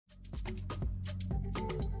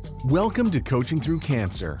Welcome to Coaching Through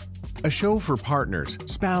Cancer, a show for partners,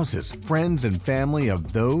 spouses, friends, and family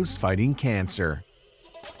of those fighting cancer.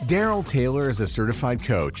 Daryl Taylor is a certified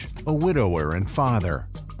coach, a widower, and father.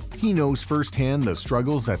 He knows firsthand the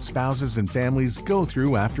struggles that spouses and families go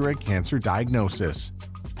through after a cancer diagnosis.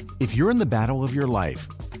 If you're in the battle of your life,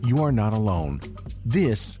 you are not alone.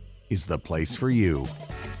 This is the place for you.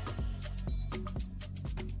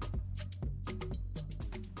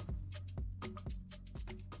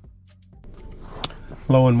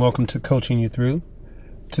 Hello and welcome to Coaching You Through.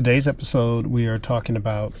 Today's episode, we are talking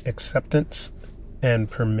about acceptance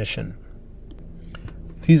and permission.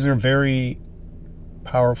 These are very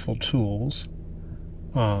powerful tools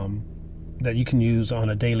that you can use on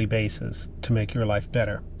a daily basis to make your life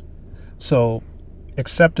better. So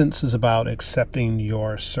acceptance is about accepting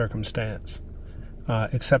your circumstance,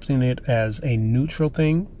 accepting it as a neutral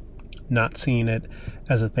thing, not seeing it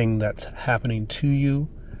as a thing that's happening to you,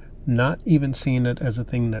 not even seeing it as a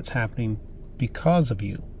thing that's happening because of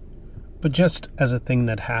you, but just as a thing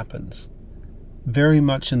that happens. Very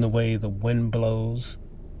much in the way the wind blows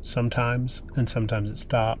sometimes, and sometimes it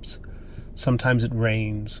stops. Sometimes it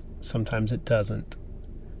rains, sometimes it doesn't.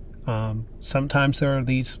 Sometimes there are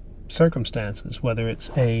these circumstances, whether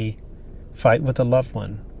it's a fight with a loved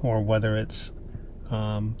one, or whether it's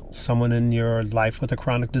someone in your life with a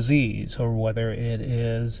chronic disease, or whether it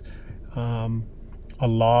is a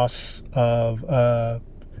loss of a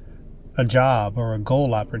job or a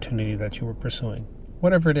goal opportunity that you were pursuing.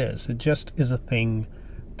 Whatever it just is a thing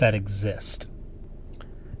that exists.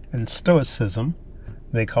 In Stoicism,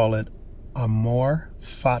 they call it amor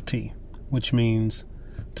fati, which means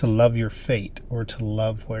to love your fate or to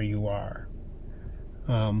love where you are.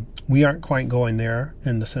 We aren't quite going there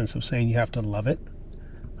in the sense of saying you have to love it.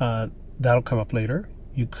 That'll come up later.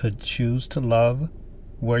 You could choose to love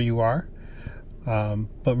where you are.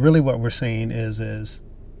 But really what we're saying is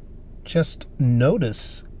just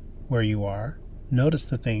notice where you are. Notice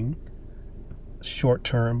the thing,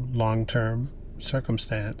 short-term, long-term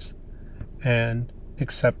circumstance, and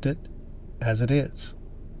accept it as it is.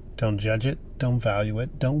 Don't judge it. Don't value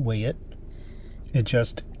it. Don't weigh it. It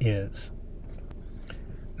just is.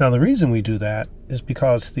 Now, the reason we do that is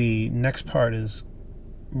because the next part is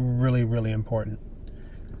really, really important.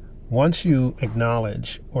 Once you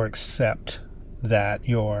acknowledge or accept that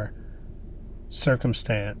your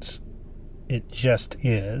circumstance, it just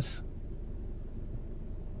is,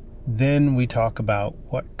 then we talk about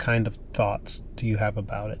what kind of thoughts do you have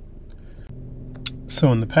about it.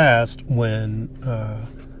 So in the past, when the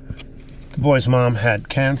boy's mom had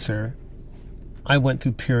cancer, I went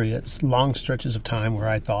through periods, long stretches of time where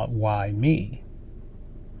I thought, why me?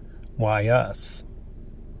 Why us?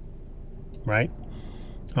 Right?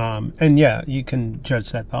 And yeah, you can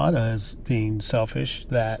judge that thought as being selfish,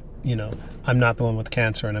 that, I'm not the one with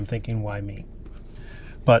cancer and I'm thinking, why me?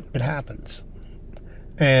 But it happens.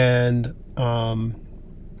 And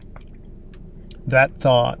that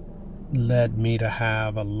thought led me to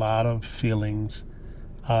have a lot of feelings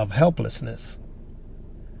of helplessness.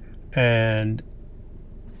 And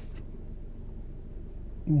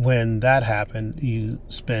when that happened, you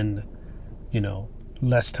spend,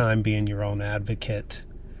 less time being your own advocate,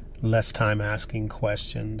 less time asking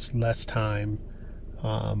questions, less time,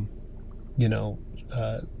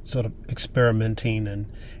 sort of experimenting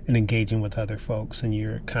and engaging with other folks, and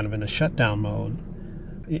you're kind of in a shutdown mode.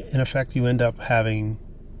 In effect, you end up having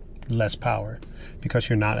less power because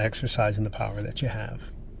you're not exercising the power that you have.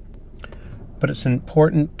 But it's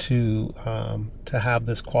important to have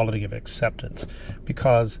this quality of acceptance,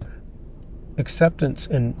 because acceptance,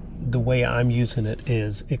 in the way I'm using it,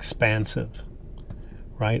 is expansive.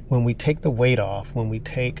 Right? When we take the weight off, when we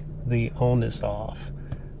take the onus off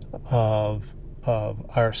of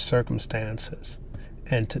our circumstances,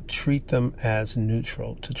 and to treat them as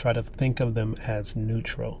neutral, to try to think of them as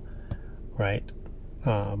neutral, right?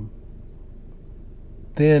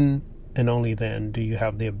 Then and only then do you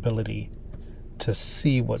have the ability to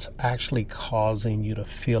see what's actually causing you to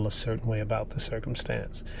feel a certain way about the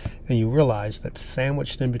circumstance. And you realize that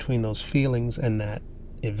sandwiched in between those feelings and that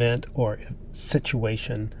event or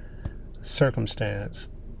situation, circumstance,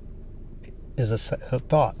 is a set of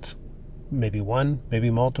thoughts. Maybe one,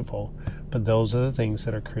 maybe multiple, but those are the things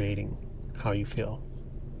that are creating how you feel.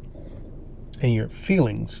 And your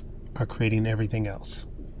feelings are creating everything else.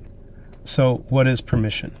 So what is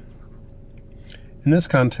permission? In this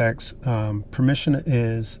context, permission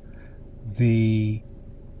is the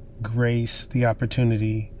grace, the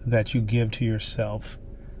opportunity that you give to yourself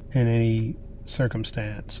in any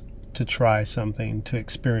circumstance to try something, to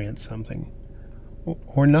experience something,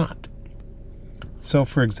 or not. So,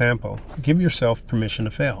 for example, give yourself permission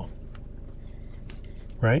to fail,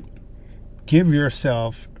 right? Give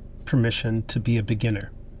yourself permission to be a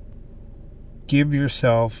beginner. Give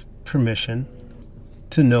yourself permission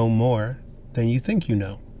to know more than you think you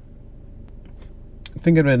know.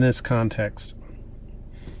 Think of it in this context.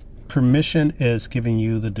 Permission is giving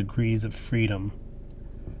you the degrees of freedom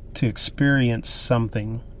to experience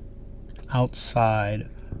something outside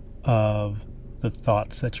of the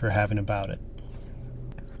thoughts that you're having about it.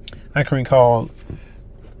 I can recall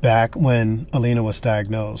back when Alina was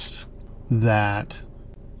diagnosed that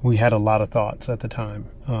we had a lot of thoughts at the time.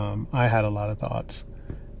 I had a lot of thoughts,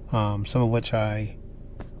 some of which I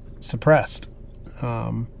suppressed.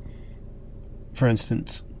 For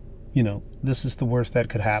instance, this is the worst that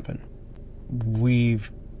could happen. We've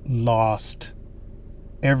lost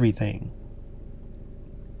everything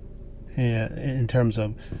in terms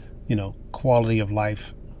of, quality of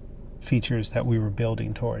life features that we were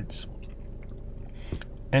building towards.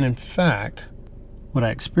 And in fact, what I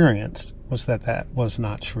experienced was that was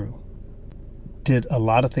not true. Did a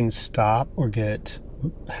lot of things stop or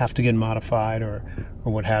have to get modified or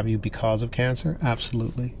what have you because of cancer?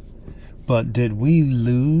 Absolutely. But did we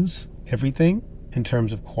lose everything in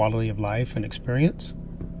terms of quality of life and experience?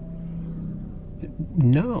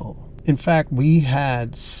 No. In fact, we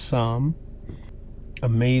had some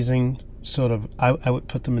amazing I would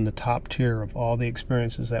put them in the top tier of all the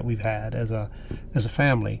experiences that we've had as a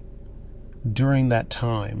family during that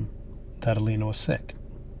time that Alina was sick.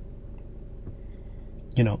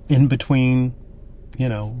 In between,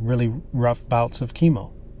 really rough bouts of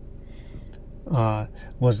chemo.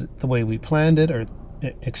 Was it the way we planned it or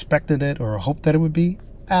expected it or hoped that it would be?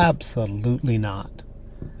 Absolutely not.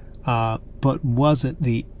 But was it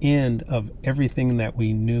the end of everything that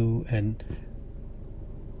we knew and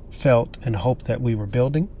felt and hoped that we were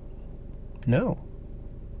building? No,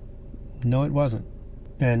 it wasn't.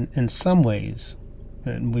 And in some ways,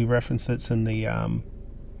 and we referenced this in the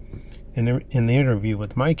interview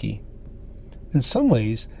with Mikey, in some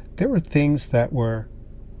ways there were things that were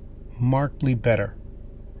markedly better,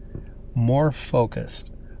 more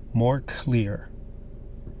focused, more clear,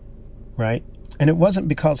 right? And it wasn't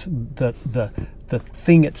because the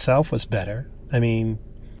thing itself was better. I mean,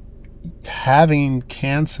 having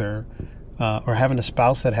cancer or having a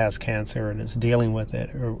spouse that has cancer and is dealing with it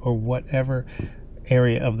or whatever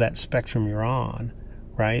area of that spectrum you're on,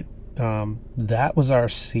 right? That was our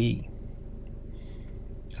C.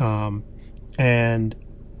 And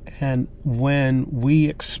when we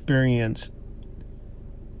experience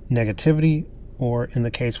negativity, or in the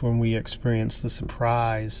case when we experience the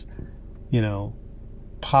surprise,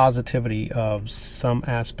 positivity of some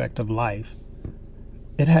aspect of life,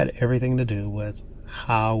 it had everything to do with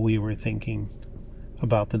how we were thinking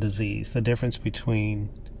about the disease. The difference between,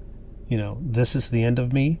 this is the end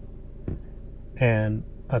of me, and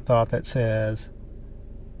a thought that says,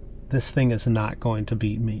 this thing is not going to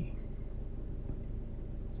beat me.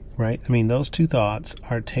 Right? I mean, those two thoughts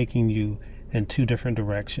are taking you in two different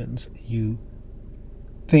directions. You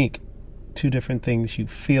think two different things, you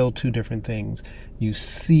feel two different things, you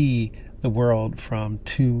see the world from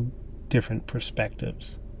two different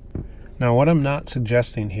perspectives. Now, what I'm not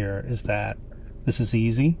suggesting here is that this is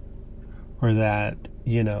easy, or that,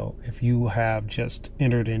 if you have just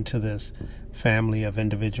entered into this family of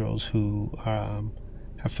individuals who have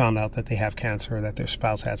found out that they have cancer or that their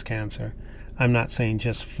spouse has cancer, I'm not saying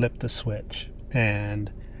just flip the switch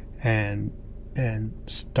and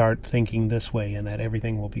start thinking this way and that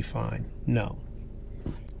everything will be fine. No.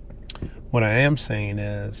 What I am saying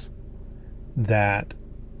is that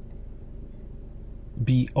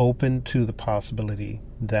be open to the possibility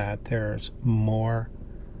that there's more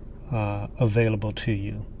available to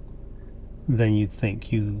you than you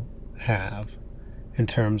think you have in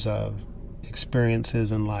terms of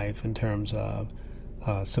experiences in life, in terms of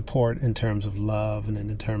support, in terms of love, and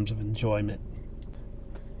in terms of enjoyment.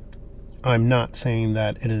 I'm not saying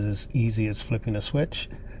that it is as easy as flipping a switch.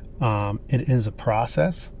 It is a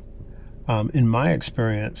process. In my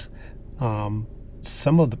experience,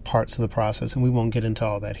 some of the parts of the process, and we won't get into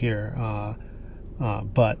all that here,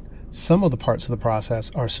 but some of the parts of the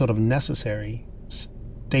process are sort of necessary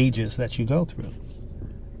stages that you go through,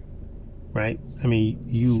 right? I mean,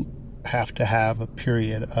 you have to have a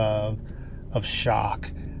period of shock,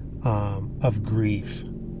 of grief,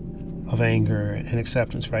 of anger and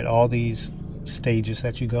acceptance, right? All these stages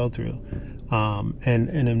that you go through, and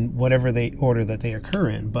in whatever order that they occur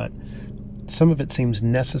in, but some of it seems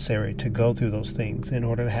necessary to go through those things in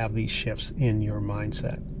order to have these shifts in your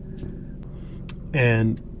mindset.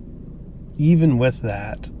 And even with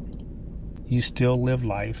that, you still live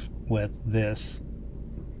life with this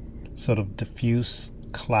sort of diffuse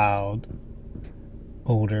cloud,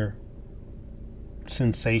 odor,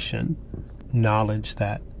 sensation, knowledge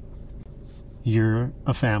that you're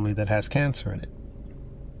a family that has cancer in it,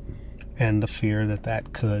 and the fear that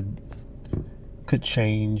that could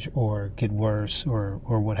change or get worse or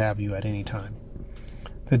what have you at any time.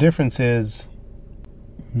 The difference is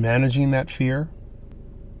managing that fear,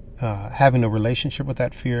 having a relationship with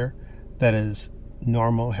that fear that is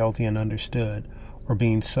normal, healthy, and understood, or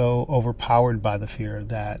being so overpowered by the fear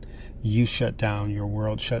that you shut down, your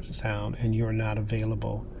world shuts down, and you're not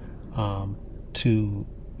available to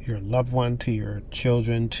your loved one, to your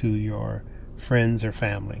children, to your friends or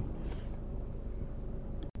family.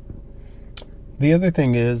 The other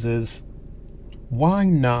thing is why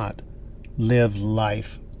not live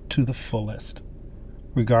life to the fullest,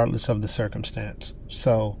 regardless of the circumstance?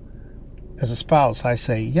 So, as a spouse, I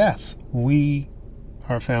say, yes, we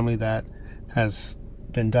are a family that has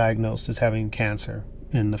been diagnosed as having cancer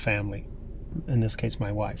in the family. In this case,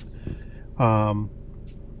 my wife.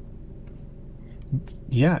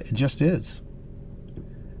 Yeah, it just is.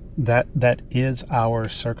 That is our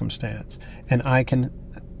circumstance, and I can,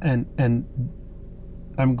 and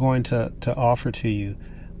I'm going to offer to you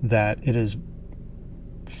that it is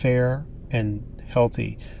fair and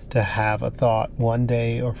healthy to have a thought one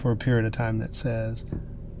day or for a period of time that says,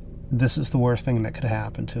 this is the worst thing that could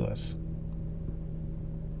happen to us.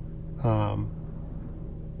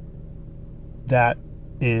 That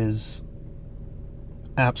is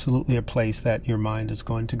absolutely a place that your mind is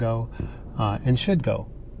going to go and should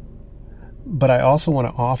go. But I also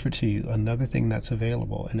want to offer to you another thing that's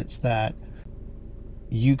available, and it's that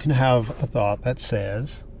you can have a thought that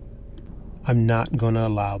says, I'm not going to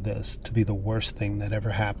allow this to be the worst thing that ever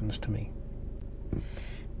happens to me.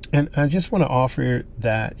 And I just want to offer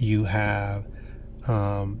that you have,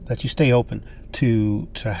 that you stay open to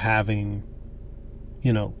having,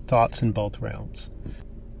 thoughts in both realms.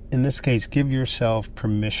 In this case, give yourself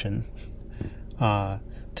permission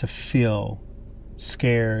to feel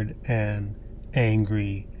scared and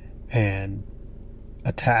angry and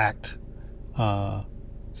attacked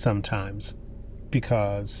sometimes,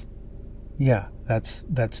 because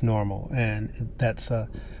that's normal, and that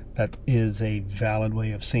is a valid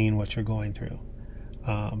way of seeing what you're going through.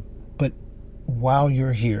 But while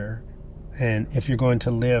you're here, and if you're going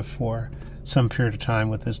to live for some period of time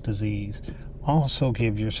with this disease, also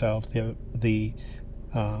give yourself the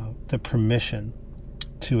permission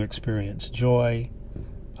to experience joy,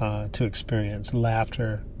 to experience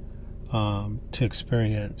laughter, to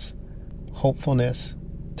experience hopefulness,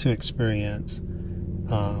 to experience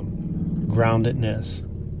groundedness,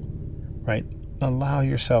 right? Allow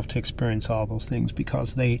yourself to experience all those things,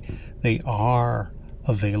 because they are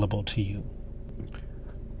available to you.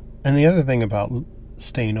 And the other thing about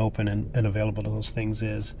staying open and available to those things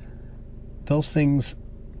is those things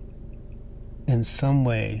in some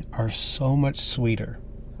way are so much sweeter,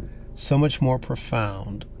 so much more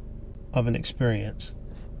profound of an experience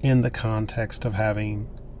in the context of having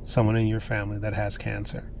someone in your family that has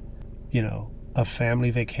cancer. A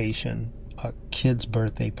family vacation, a kid's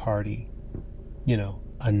birthday party,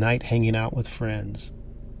 a night hanging out with friends.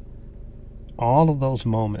 All of those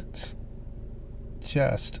moments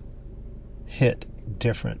just hit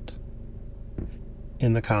different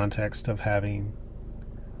in the context of having,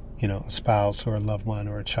 a spouse or a loved one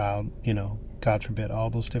or a child, God forbid, all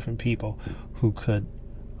those different people who could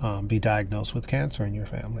be diagnosed with cancer in your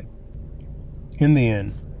family. In the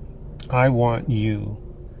end, I want you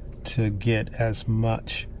to get as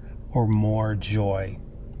much or more joy,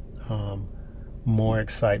 more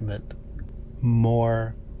excitement,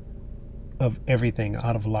 more of everything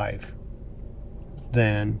out of life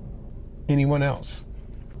than anyone else,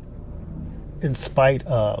 in spite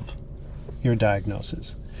of your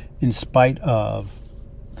diagnosis, in spite of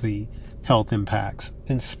the health impacts,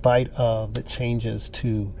 in spite of the changes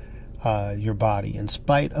to your body, in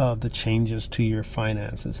spite of the changes to your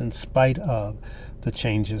finances, in spite of the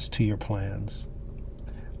changes to your plans.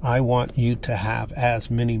 I want you to have as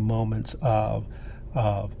many moments of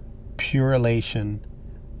pure elation,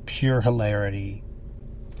 pure hilarity,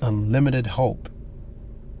 unlimited hope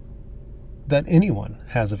that anyone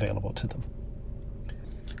has available to them.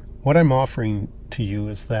 What I'm offering to you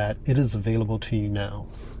is that it is available to you now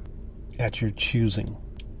at your choosing.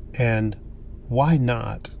 And why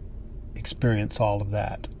not experience all of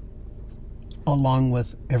that along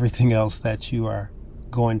with everything else that you are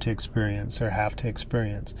going to experience or have to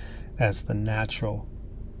experience as the natural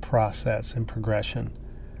process and progression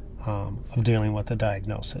of dealing with the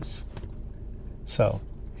diagnosis. So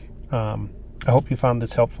I hope you found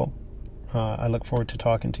this helpful. I look forward to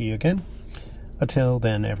talking to you again. Until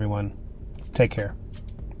then, everyone, take care.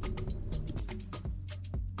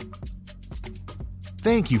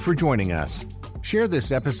 Thank you for joining us. Share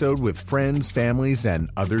this episode with friends, families, and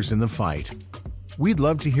others in the fight. We'd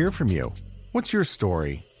love to hear from you. What's your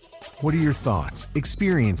story? What are your thoughts,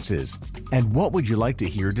 experiences, and what would you like to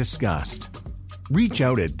hear discussed? Reach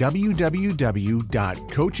out at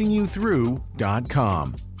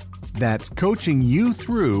www.coachingyouthrough.com. That's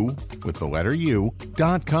coachingyouthrough with the letter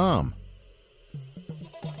U.com.